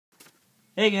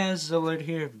Hey guys, Zillard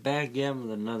here, back again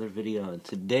with another video, and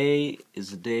today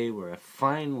is the day where I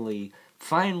finally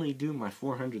do my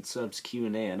 400 subs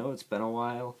Q&A. I know it's been a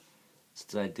while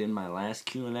since I did my last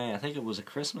Q&A. I think it was a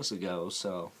Christmas ago,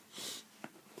 so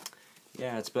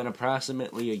yeah, it's been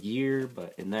approximately a year,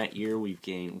 but in that year we've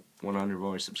gained 100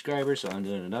 more subscribers, so I'm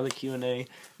doing another Q&A.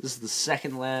 This is the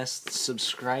second last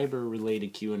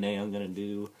subscriber-related Q&A I'm going to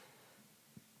do.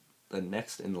 The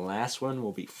next and the last one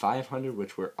will be 500,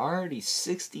 which we're already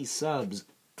 60 subs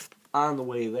on the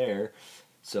way there.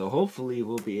 So hopefully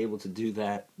we'll be able to do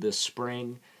that this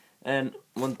spring. And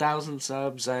 1,000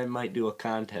 subs, I might do a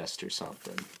contest or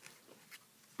something.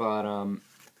 But,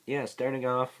 yeah, starting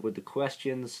off with the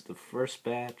questions, the first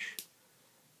batch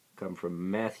come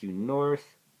from Matthew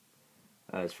North.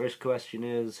 His first question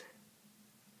is,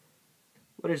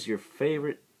 what is your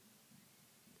favorite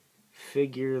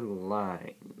figure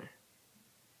line?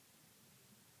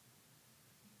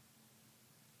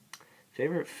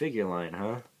 Favorite figure line,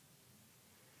 huh?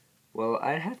 Well,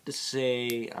 I'd have to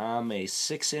say I'm a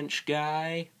 6-inch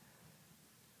guy,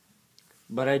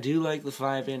 but I do like the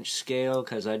 5-inch scale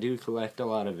because I do collect a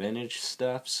lot of vintage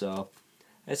stuff, so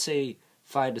I'd say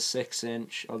 5 to 6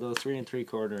 inch, although 3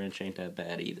 3/4 inch ain't that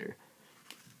bad either.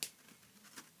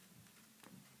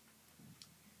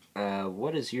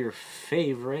 What is your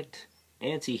favorite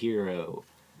anti-hero?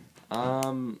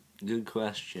 Good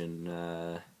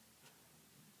question.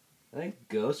 I think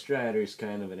Ghost Rider's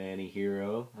kind of an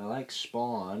anti-hero. I like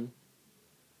Spawn.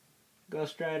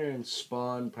 Ghost Rider and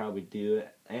Spawn probably do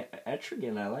it.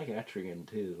 Etrigan, I like Etrigan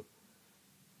too.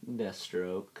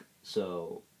 Deathstroke.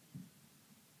 So,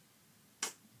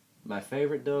 my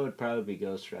favorite though would probably be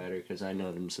Ghost Rider because I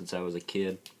know him since I was a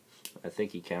kid. I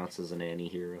think he counts as an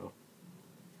anti-hero.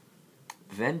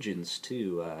 Vengeance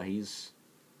too. He's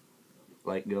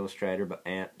like Ghost Rider but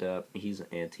amped up. He's an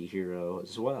anti-hero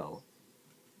as well.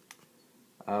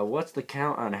 What's the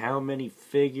count on how many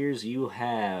figures you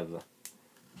have?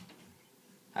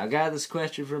 I got this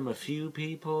question from a few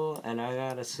people, and I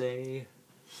gotta say,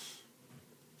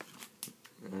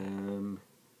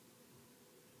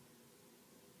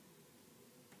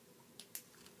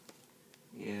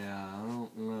 yeah, I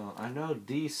don't know. I know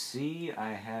DC,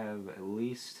 I have at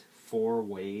least 4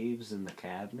 waves in the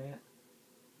cabinet.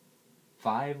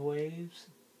 5 waves?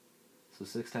 So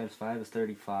 6 times 5 is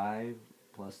 35,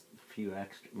 plus a few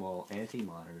extra, well,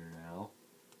 anti-monitor now.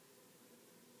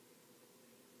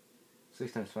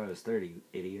 6 times 5 is 30,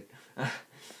 idiot.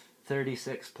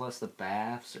 36 plus the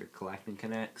baths or collecting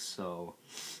connects, so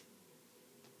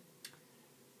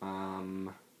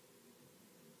let's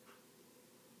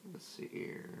see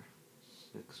here.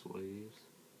 6 waves.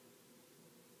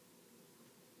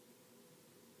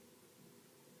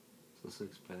 So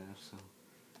 6 baths, so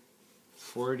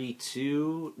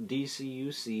 42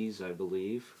 DCUCs, I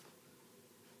believe.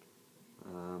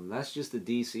 That's just the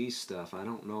DC stuff. I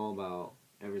don't know about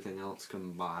everything else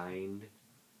combined.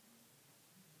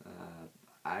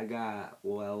 I got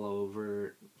well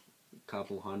over a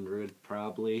couple hundred,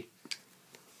 probably.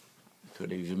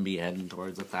 Could even be heading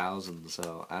towards 1,000,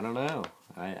 so I don't know.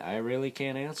 I really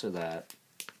can't answer that.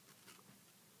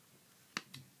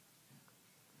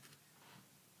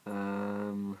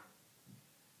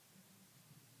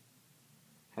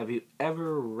 Have you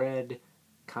ever read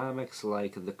comics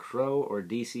like The Crow or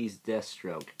DC's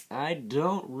Deathstroke? I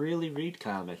don't really read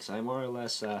comics. I more or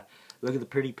less look at the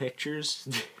pretty pictures,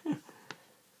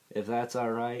 if that's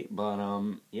alright. But,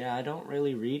 yeah, I don't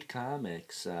really read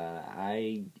comics.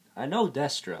 I know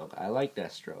Deathstroke. I like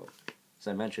Deathstroke. As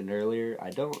I mentioned earlier, I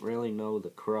don't really know The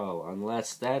Crow,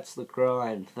 unless that's the Crow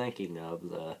I'm thinking of,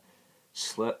 the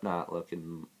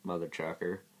Slipknot-looking mother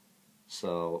trucker.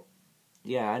 So,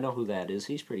 yeah, I know who that is.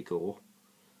 He's pretty cool.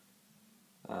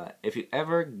 If you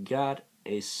ever got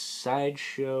a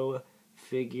Sideshow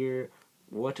figure,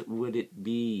 what would it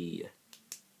be?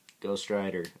 Ghost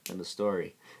Rider and the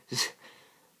story.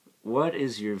 What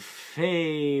is your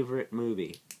favorite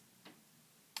movie?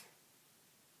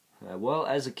 Well,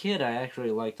 as a kid, I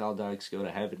actually liked All Dogs Go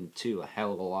to Heaven 2 a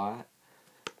hell of a lot.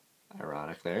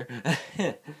 Ironic there.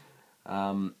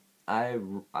 I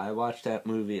watched that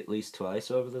movie at least twice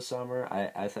over the summer.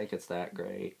 I think it's that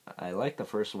great. I like the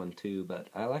first one too, but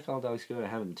I like All Dogs Go to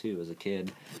Heaven too as a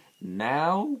kid.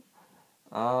 Now,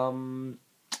 I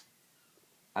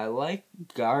like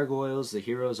Gargoyles, The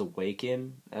Heroes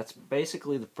Awaken. That's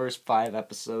basically the first 5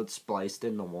 episodes spliced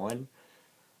into one.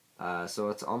 So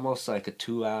it's almost like a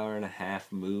 2.5-hour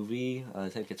movie. I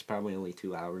think it's probably only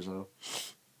 2 hours though.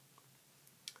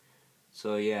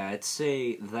 So yeah, I'd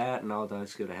say that and All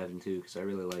Dogs Go to Heaven too, because I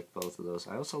really like both of those.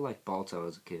 I also liked Balto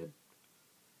as a kid.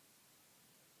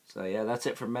 So yeah, that's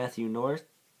it from Matthew North.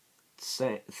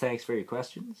 Thanks for your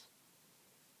questions.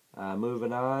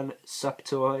 Moving on, Sup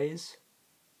Toys.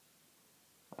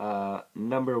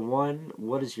 Number 1,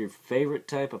 what is your favorite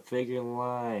type of figure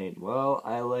line? Well,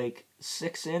 I like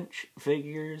 6-inch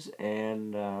figures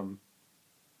and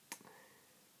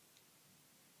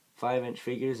 5-inch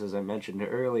figures, as I mentioned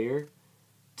earlier.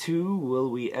 2,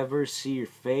 will we ever see your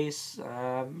face?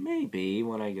 Maybe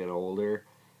when I get older.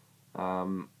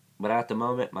 But at the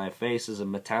moment, my face is a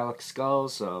metallic skull,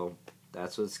 so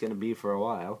that's what it's going to be for a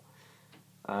while.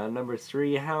 Number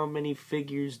 3, how many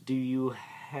figures do you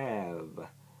have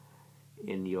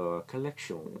in your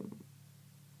collection?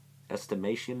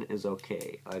 Estimation is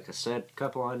okay. Like I said, a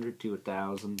couple hundred to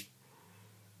 1,000.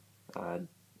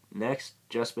 Next,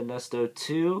 Just Benesto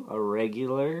 2, a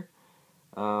regular.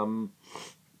 Congrats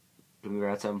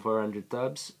on 400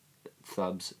 thubs.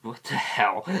 Thubs. What the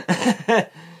hell?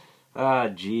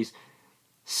 Jeez.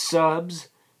 Subs.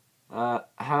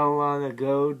 How long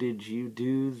ago did you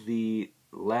do the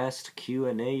last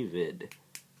Q&A vid?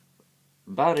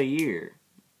 About a year.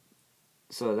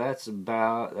 So that's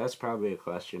probably a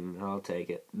question. I'll take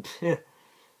it.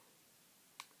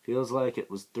 Feels like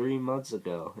it was 3 months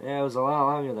ago. Yeah, it was a lot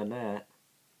longer than that.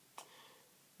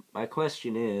 My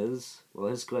question is,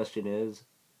 well, his question is,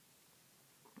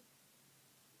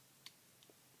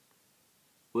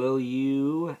 will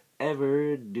you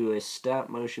ever do a stop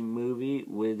motion movie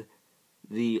with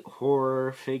the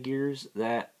horror figures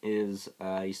that is,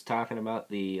 he's talking about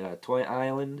the Toy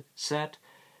Island set?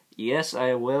 Yes,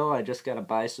 I will. I just gotta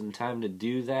buy some time to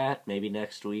do that. Maybe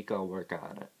next week I'll work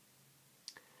on it.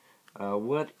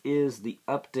 What is the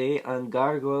update on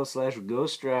Gargoyle /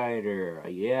 Ghost Rider?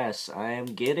 Yes, I am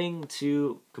getting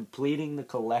to completing the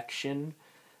collection.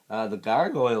 The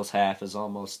Gargoyles half is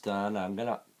almost done. I'm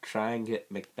gonna try and get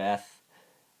Macbeth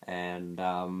and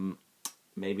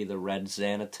maybe the Red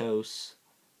Xanatos.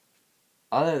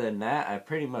 Other than that, I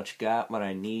pretty much got what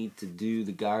I need to do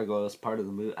the Gargoyles part of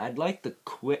the movie. I'd like the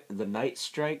Night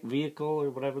Strike vehicle, or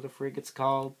whatever the frig it's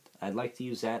called. I'd like to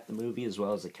use that in the movie as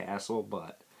well as the castle,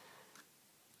 but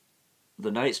the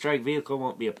Night Strike vehicle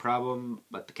won't be a problem,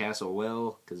 but the castle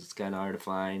will, because it's kind of hard to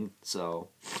find. So,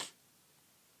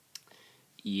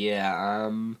 yeah,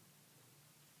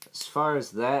 as far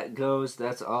as that goes,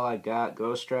 that's all I got.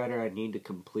 Ghost Rider, I need to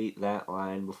complete that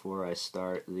line before I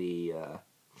start the,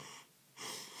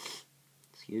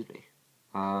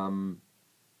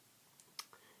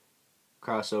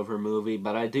 crossover movie,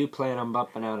 but I do plan on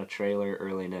bumping out a trailer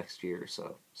early next year,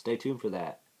 so stay tuned for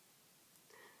that.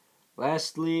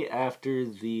 Lastly, after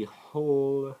the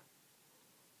whole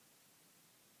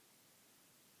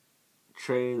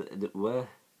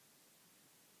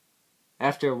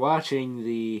after watching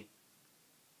the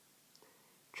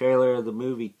trailer of the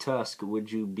movie Tusk,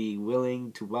 would you be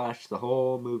willing to watch the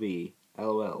whole movie?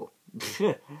 LOL.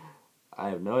 I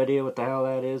have no idea what the hell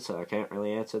that is, so I can't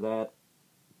really answer that.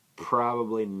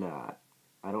 Probably not.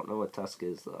 I don't know what Tusk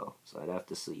is, though, so I'd have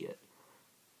to see it.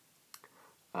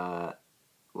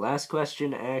 Last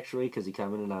question, actually, because he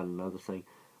commented on another thing.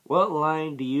 What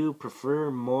line do you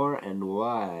prefer more and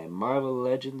why? Marvel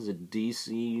Legends or DC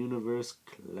Universe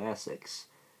Classics?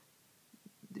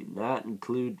 Do not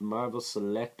include Marvel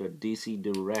Select or DC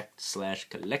Direct /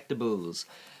 Collectibles.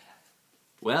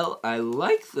 Well, I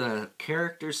like the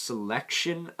character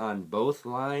selection on both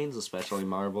lines, especially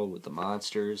Marvel with the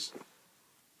monsters.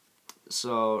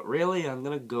 So, really, I'm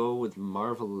going to go with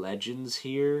Marvel Legends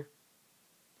here,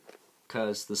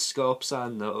 because the scopes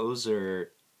on those are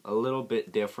a little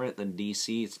bit different than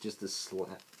DC. It's just a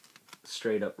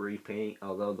straight up repaint,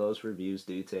 although those reviews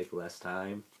do take less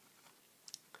time.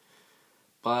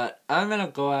 But I'm going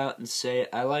to go out and say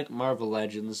I like Marvel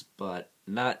Legends, but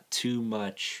not too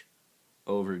much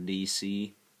over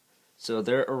DC. So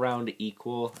they're around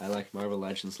equal. I like Marvel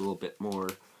Legends a little bit more.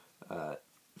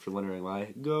 If you're wondering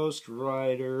why. Ghost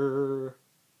Rider.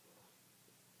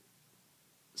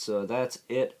 So that's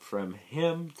it from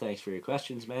him. Thanks for your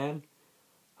questions, man.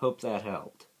 Hope that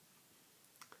helped.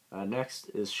 Next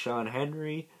is Sean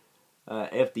Henry.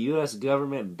 If the U.S.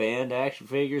 government banned action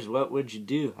figures, what would you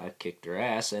do? I'd kick their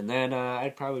ass, and then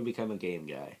I'd probably become a game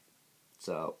guy.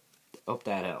 So, hope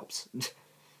that helps.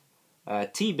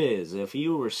 T-Biz, if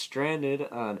you were stranded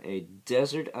on a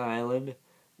desert island,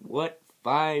 what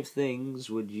 5 things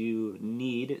would you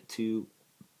need to,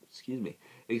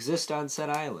 exist on said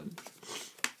island?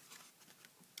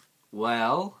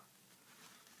 Well,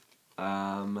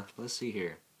 let's see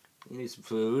here. You need some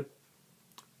food.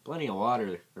 Plenty of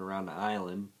water around the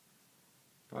island.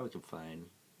 Probably can find.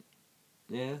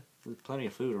 Yeah, there's plenty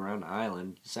of food around the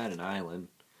island. It's not an island.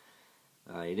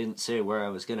 You didn't say where I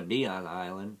was going to be on the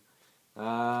island.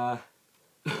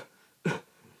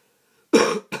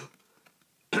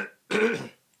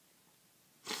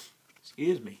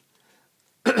 Excuse me.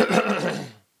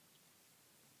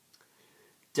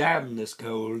 Damn this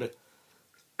cold.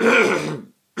 Wow,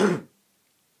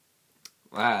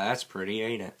 that's pretty,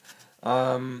 ain't it?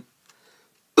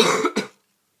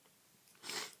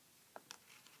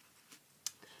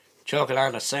 Choking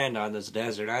on the sand on this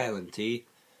desert island, T.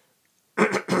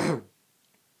 I'm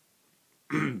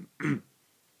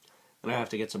gonna have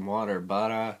to get some water,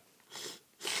 but,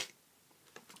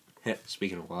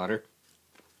 speaking of water.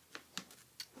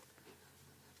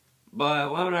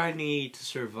 But what would I need to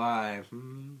survive?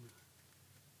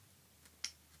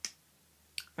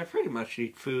 I pretty much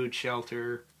need food,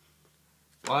 shelter.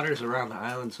 Water's around the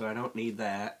island, so I don't need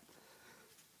that.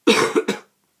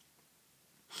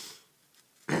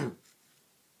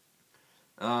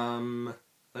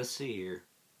 Let's see here.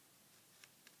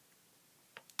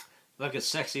 Look, a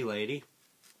sexy lady.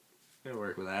 Gonna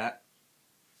work with that.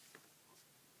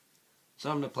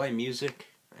 Something to play music,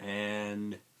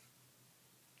 and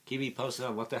keep me posted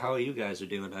on what the hell you guys are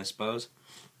doing, I suppose.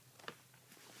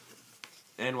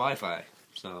 And Wi-Fi,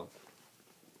 so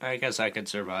I guess I could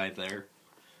survive there.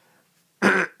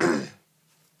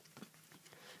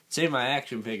 Save my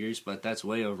action figures, but that's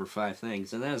way over 5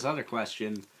 things. And then this other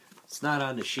question, it's not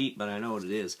on the sheet, but I know what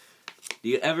it is. Do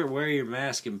you ever wear your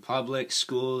mask in public,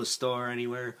 school, the store,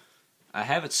 anywhere? I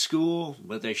have at school,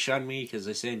 but they shun me because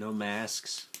they say no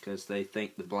masks, because they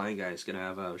think the blind guy is going to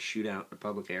have a shootout in a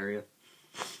public area.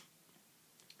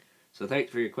 So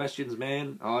thanks for your questions,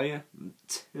 man, all ya.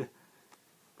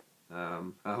 I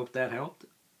hope that helped.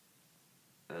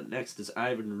 Next is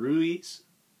Ivan Ruiz,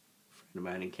 friend of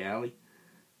mine in Cali.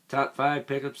 Top 5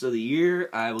 pickups of the year.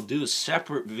 I will do a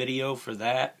separate video for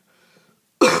that.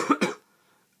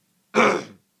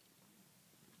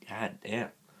 God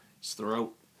damn. His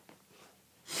throat.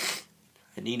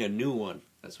 I need a new one.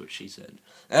 That's what she said.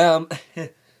 I'll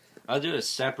do a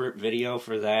separate video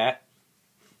for that.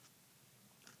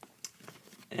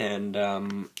 And,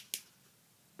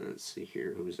 let's see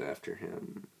here. Who's after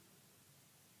him?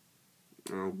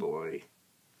 Oh boy.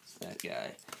 It's that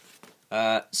guy.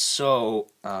 I'm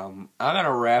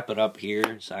gonna wrap it up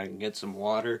here so I can get some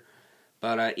water.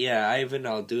 But, yeah,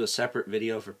 I'll do a separate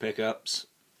video for pickups.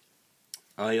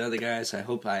 All you other guys, I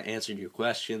hope I answered your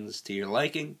questions to your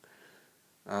liking.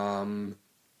 I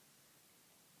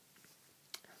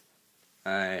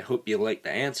hope you liked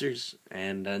the answers.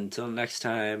 And until next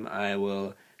time, I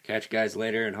will catch you guys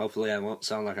later, and hopefully I won't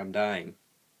sound like I'm dying.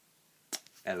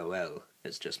 LOL,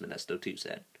 as Just Modesto 2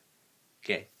 said.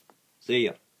 Okay, see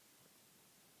ya.